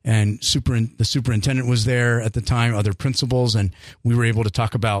 Yeah. And the superintendent was there at the time, other principals, and we were able to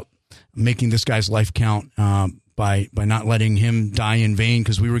talk about making this guy's life count by not letting him die in vain,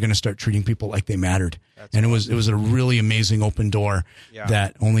 because we were going to start treating people like they mattered. And awesome. It was a really amazing open door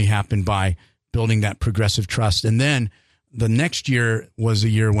that only happened by building that progressive trust. And then the next year was a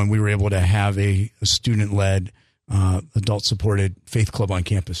year when we were able to have a student-led, adult-supported faith club on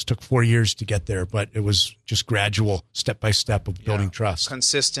campus. It took 4 years to get there, but it was just gradual, step-by-step of building trust.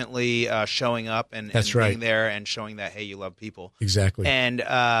 Consistently showing up and being there and showing that, hey, you love people. Exactly. And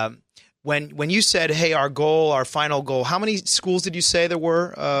when you said, hey, our final goal, how many schools did you say there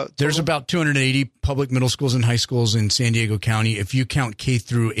were? There's about 280 public middle schools and high schools in San Diego County. If you count K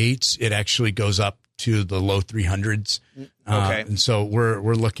through 8s, it actually goes up to the low 300s. Okay. And so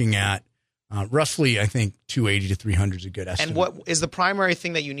we're looking at roughly, I think, 280 to 300 is a good estimate. And what is the primary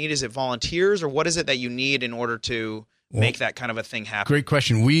thing that you need? Is it volunteers, or what is it that you need in order to make that kind of a thing happen? Great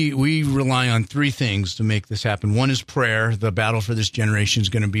question. We rely on 3 things to make this happen. One is prayer. The battle for this generation is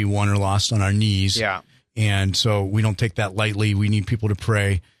going to be won or lost on our knees. Yeah. And so we don't take that lightly. We need people to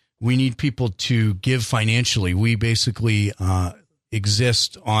pray. We need people to give financially. We basically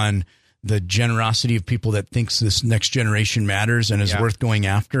exist on the generosity of people that thinks this next generation matters and is worth going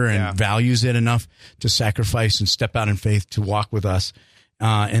after and values it enough to sacrifice and step out in faith to walk with us.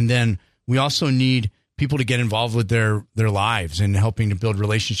 And then we also need people to get involved with their lives and helping to build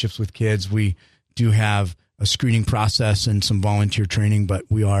relationships with kids. We do have a screening process and some volunteer training, but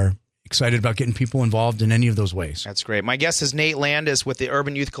we are excited about getting people involved in any of those ways. That's great. My guest is Nate Landis with the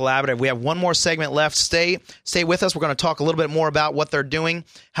Urban Youth Collaborative. We have one more segment left. Stay with us. We're going to talk a little bit more about what they're doing,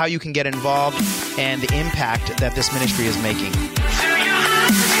 how you can get involved, and the impact that this ministry is making.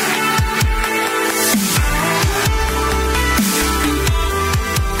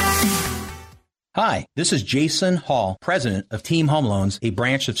 Hi, this is Jason Hall, president of Team Home Loans, a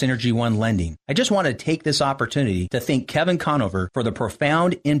branch of Synergy One Lending. I just want to take this opportunity to thank Kevin Conover for the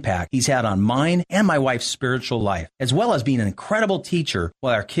profound impact he's had on mine and my wife's spiritual life, as well as being an incredible teacher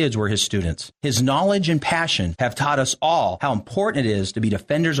while our kids were his students. His knowledge and passion have taught us all how important it is to be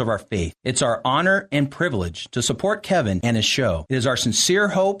defenders of our faith. It's our honor and privilege to support Kevin and his show. It is our sincere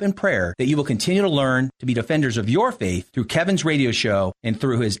hope and prayer that you will continue to learn to be defenders of your faith through Kevin's radio show and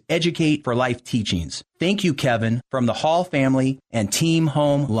through his Educate for Life teaching. machines. Thank you, Kevin, from the Hall family and Team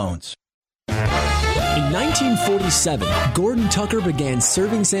Home Loans. In 1947, Gordon Tucker began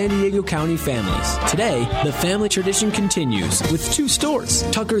serving San Diego County families. Today, the family tradition continues with 2 stores,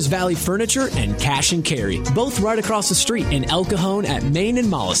 Tucker's Valley Furniture and Cash and Carry, both right across the street in El Cajon at Main and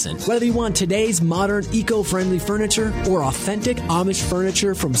Mollison. Whether you want today's modern, eco-friendly furniture or authentic Amish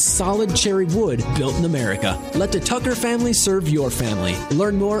furniture from solid cherry wood built in America, let the Tucker family serve your family.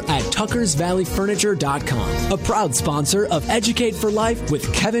 Learn more at tuckersvalleyfurniture.com, a proud sponsor of Educate for Life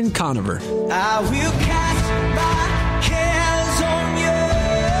with Kevin Conover. I will cast my cares on you.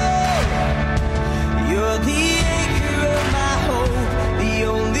 You're the anchor of my hope, the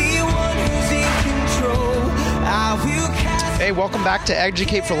only one who's in control. I will cast. Hey, welcome back to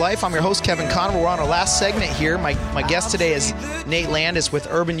Educate for Life. I'm your host, Kevin Conover. We're on our last segment here. My guest today is Nate Landis with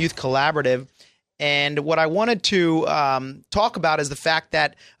Urban Youth Collaborative. And what I wanted to talk about is the fact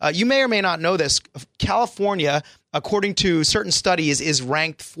that you may or may not know this. California, according to certain studies, is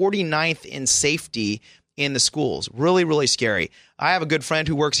ranked 49th in safety in the schools. Really, really scary. I have a good friend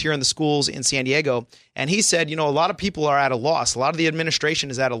who works here in the schools in San Diego, and he said, a lot of people are at a loss. A lot of the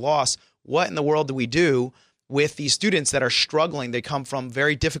administration is at a loss. What in the world do we do with these students that are struggling? They come from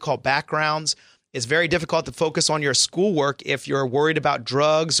very difficult backgrounds. It's very difficult to focus on your schoolwork if you're worried about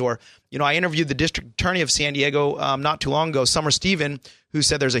drugs or, I interviewed the district attorney of San Diego not too long ago, Summer Stephen, who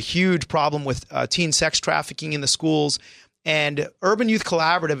said there's a huge problem with teen sex trafficking in the schools. And Urban Youth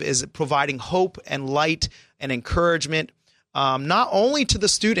Collaborative is providing hope and light and encouragement, not only to the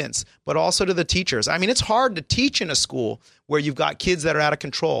students, but also to the teachers. I mean, it's hard to teach in a school where you've got kids that are out of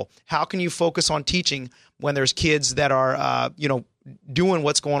control. How can you focus on teaching when there's kids that are, doing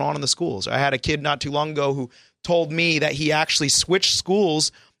what's going on in the schools? I had a kid not too long ago who told me that he actually switched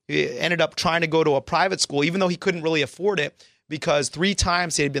schools. He ended up trying to go to a private school, even though he couldn't really afford it, because 3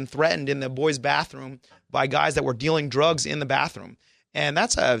 times he had been threatened in the boys' bathroom by guys that were dealing drugs in the bathroom. And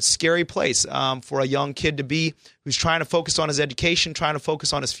that's a scary place for a young kid to be who's trying to focus on his education, trying to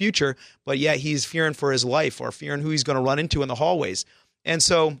focus on his future, but yet he's fearing for his life or fearing who he's going to run into in the hallways. And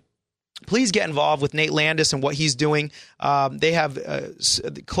so please get involved with Nate Landis and what he's doing. They have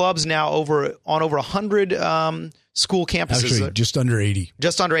clubs now on over 100 school campuses. Actually, just under 80.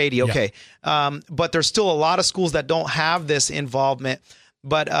 Just under 80, okay. Yeah. But there's still a lot of schools that don't have this involvement.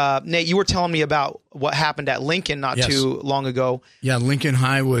 But Nate, you were telling me about what happened at Lincoln not too long ago. Yeah, Lincoln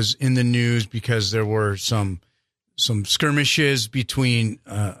High was in the news because there were some skirmishes between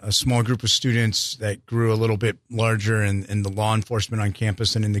a small group of students that grew a little bit larger, and the law enforcement on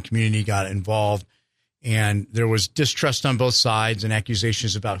campus and in the community got involved. And there was distrust on both sides and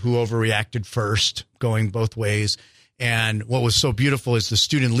accusations about who overreacted first, going both ways. And what was so beautiful is the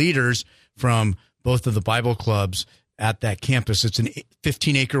student leaders from both of the Bible clubs at that campus. It's an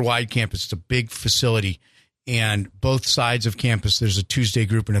 15-acre wide campus. It's a big facility. And both sides of campus, there's a Tuesday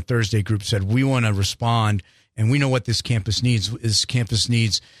group and a Thursday group, said, we want to respond, and we know what this campus needs. This campus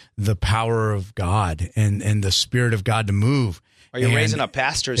needs the power of God and the Spirit of God to move. Are you raising up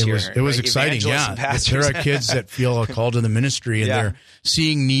pastors here? It was exciting, yeah. There are kids that feel a call to the ministry, and they're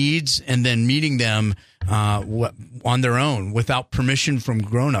seeing needs and then meeting them on their own without permission from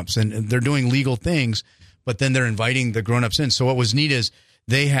grown-ups. And they're doing legal things, but then they're inviting the grown-ups in. So what was neat is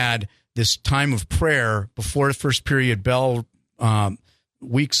they had this time of prayer before the first period bell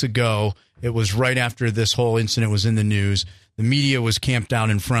weeks ago. It was right after this whole incident was in the news. The media was camped out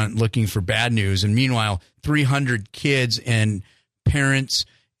in front looking for bad news. And meanwhile, 300 kids and parents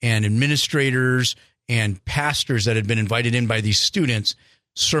and administrators and pastors that had been invited in by these students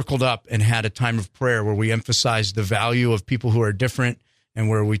circled up and had a time of prayer where we emphasized the value of people who are different and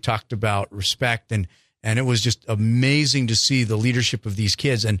where we talked about respect. And it was just amazing to see the leadership of these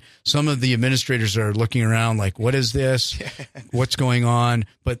kids. And some of the administrators are looking around like, what is this? What's going on?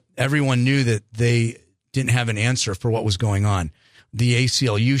 But everyone knew that they didn't have an answer for what was going on. The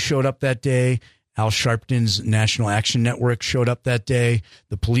ACLU showed up that day. Al Sharpton's National Action Network showed up that day.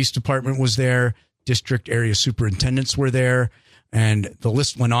 The police department was there. District area superintendents were there. And the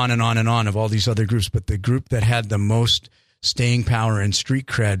list went on and on and on of all these other groups. But the group that had the most staying power and street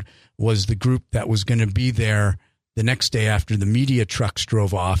cred was the group that was going to be there the next day after the media trucks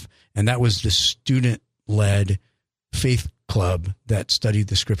drove off. And that was the student-led faith club that studied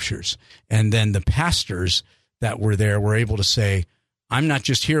the scriptures. And then the pastors that were there were able to say, I'm not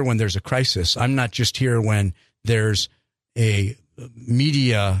just here when there's a crisis. I'm not just here when there's a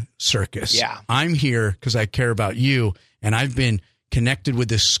media circus. Yeah. I'm here because I care about you. And I've been connected with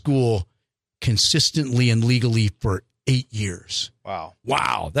this school consistently and legally for 8 years. Wow.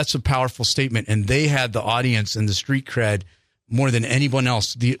 Wow. That's a powerful statement. And they had the audience and the street cred more than anyone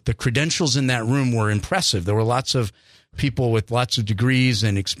else. The credentials in that room were impressive. There were lots of people with lots of degrees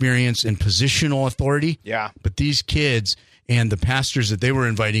and experience and positional authority. Yeah. But these kids and the pastors that they were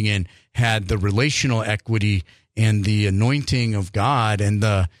inviting in had the relational equity and the anointing of God and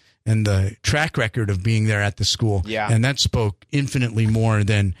the track record of being there at the school. Yeah. And that spoke infinitely more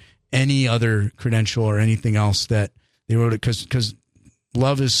than any other credential or anything else that they wrote it, because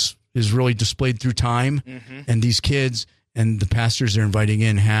love is really displayed through time. And these kids and the pastors they're inviting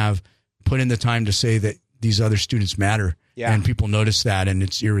in have put in the time to say that these other students matter. Yeah. And people notice that, and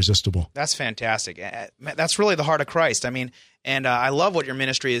it's irresistible. That's fantastic. That's really the heart of Christ. I mean, and I love what your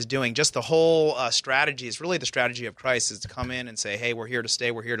ministry is doing. Just the whole strategy is really the strategy of Christ, is to come in and say, hey, we're here to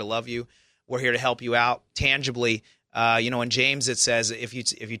stay. We're here to love you. We're here to help you out tangibly. In James it says, if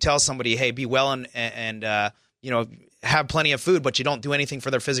you tell somebody, hey, be well and have plenty of food, but you don't do anything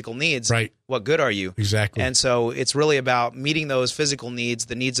for their physical needs, right, what good are you? Exactly. And so it's really about meeting those physical needs,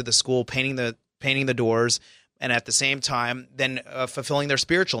 the needs of the school, painting the doors, and at the same time, then fulfilling their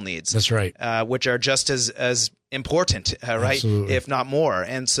spiritual needs. That's right. Which are just as important, right? Absolutely. If not more.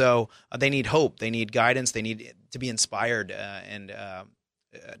 And so they need hope. They need guidance. They need to be inspired and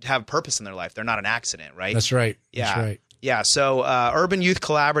to have purpose in their life. They're not an accident, right? That's right. Yeah. That's right. Yeah. So Urban Youth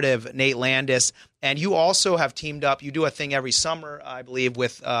Collaborative, Nate Landis, and you also have teamed up. You do a thing every summer, I believe,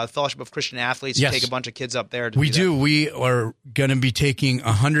 with Fellowship of Christian Athletes. Yes. You take a bunch of kids up there. We do. We are going to be taking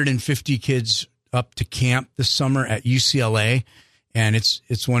 150 kids up to camp this summer at UCLA, and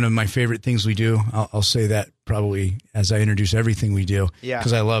it's one of my favorite things we do. I'll say that probably as I introduce everything we do,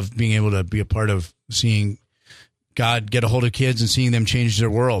 because I love being able to be a part of seeing God get a hold of kids and seeing them change their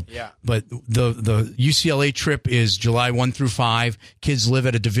world. Yeah. But the UCLA trip is July 1 through 5. Kids live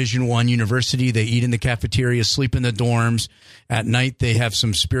at a Division I university. They eat in the cafeteria, sleep in the dorms. At night, they have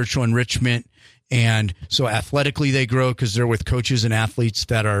some spiritual enrichment. And so athletically they grow because they're with coaches and athletes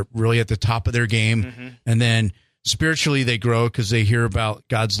that are really at the top of their game. Mm-hmm. And then spiritually they grow because they hear about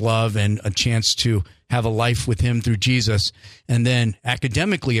God's love and a chance to have a life with him through Jesus. And then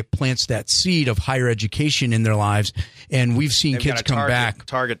academically it plants that seed of higher education in their lives. And we've seen They've kids got a come back.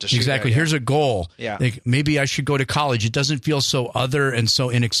 Target to shoot Exactly. at, yeah. Here's a goal. Yeah. Like, maybe I should go to college. It doesn't feel so other and so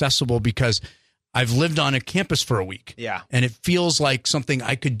inaccessible because I've lived on a campus for a week. Yeah. And it feels like something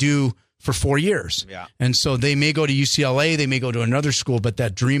I could do for 4 years. Yeah. And so they may go to UCLA, they may go to another school, but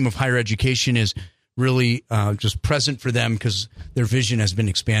that dream of higher education is really just present for them because their vision has been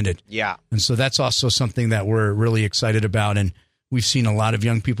expanded. Yeah. And so that's also something that we're really excited about. And we've seen a lot of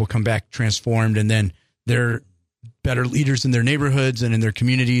young people come back transformed, and then they're better leaders in their neighborhoods and in their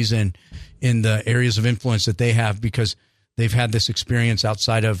communities and in the areas of influence that they have because they've had this experience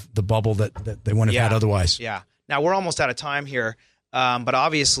outside of the bubble that they wouldn't have had otherwise. Yeah. Now, we're almost out of time here. But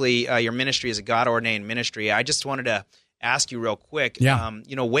obviously, your ministry is a God-ordained ministry. I just wanted to ask you real quick. Yeah.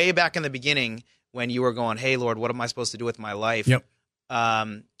 Way back in the beginning when you were going, "Hey, Lord, what am I supposed to do with my life?" Yep.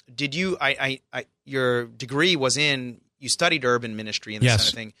 Did you? Your degree was in. You studied urban ministry and this kind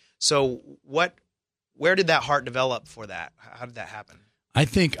of thing. So, where did that heart develop for that? How did that happen? I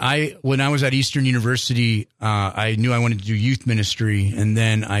think when I was at Eastern University, I knew I wanted to do youth ministry, and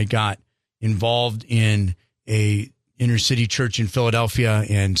then I got involved in a inner city church in Philadelphia,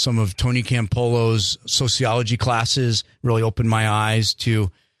 and some of Tony Campolo's sociology classes really opened my eyes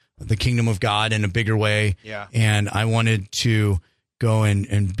to the kingdom of God in a bigger way. Yeah. And I wanted to go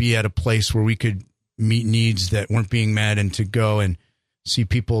and be at a place where we could meet needs that weren't being met, and to go and see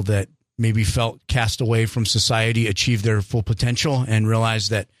people that maybe felt cast away from society achieve their full potential and realize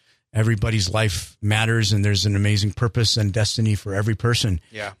that everybody's life matters and there's an amazing purpose and destiny for every person.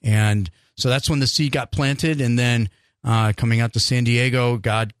 Yeah. And so that's when the seed got planted. And then coming out to San Diego,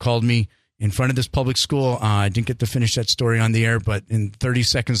 God called me in front of this public school. I didn't get to finish that story on the air, but in 30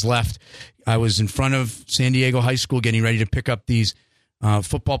 seconds left, I was in front of San Diego High School getting ready to pick up these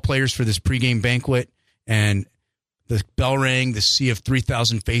football players for this pregame banquet. And the bell rang, the sea of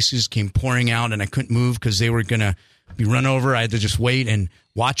 3,000 faces came pouring out, and I couldn't move because they were going to be run over. I had to just wait and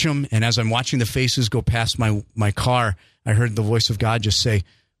watch them. And as I'm watching the faces go past my car, I heard the voice of God just say,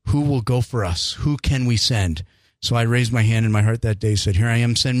 "Who will go for us? Who can we send?" So I raised my hand in my heart that day, said, "Here I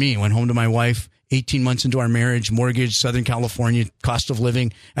am, send me." Went home to my wife, 18 months into our marriage, mortgage, Southern California, cost of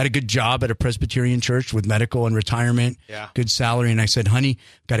living, had a good job at a Presbyterian church with medical and retirement, good salary. And I said, "Honey,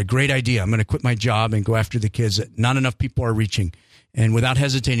 got a great idea. I'm going to quit my job and go after the kids that not enough people are reaching." And without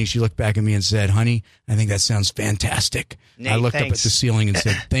hesitating, she looked back at me and said, "Honey, I think that sounds fantastic." Nate, I looked up at the ceiling and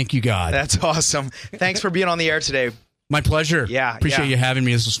said, "Thank you, God." That's awesome. Thanks for being on the air today. My pleasure. Yeah. Appreciate you having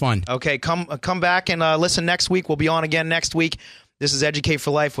me. This was fun. Okay, come back and listen next week. We'll be on again next week. This is Educate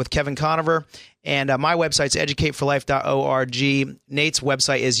for Life with Kevin Conover, and my website's educateforlife.org. Nate's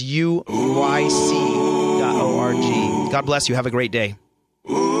website is uyc.org. God bless you. Have a great day.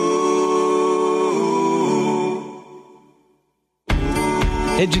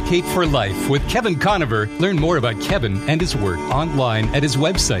 Educate for Life with Kevin Conover. Learn more about Kevin and his work online at his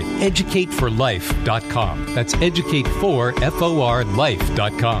website, educateforlife.com. That's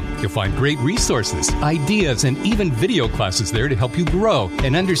educateforlife.com. You'll find great resources, ideas, and even video classes there to help you grow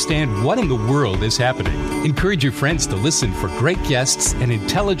and understand what in the world is happening. Encourage your friends to listen for great guests and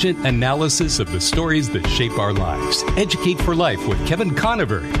intelligent analysis of the stories that shape our lives. Educate for Life with Kevin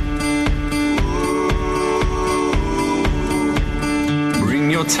Conover. Bring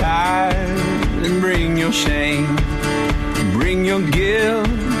your tithe and bring your shame. Bring your guilt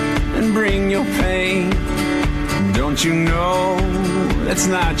and bring your pain. Don't you know that's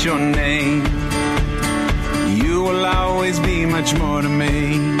not your name? You will always be much more to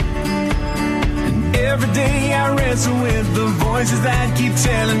me. And every day I wrestle with the voices that keep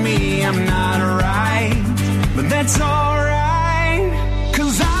telling me I'm not right. But that's all right.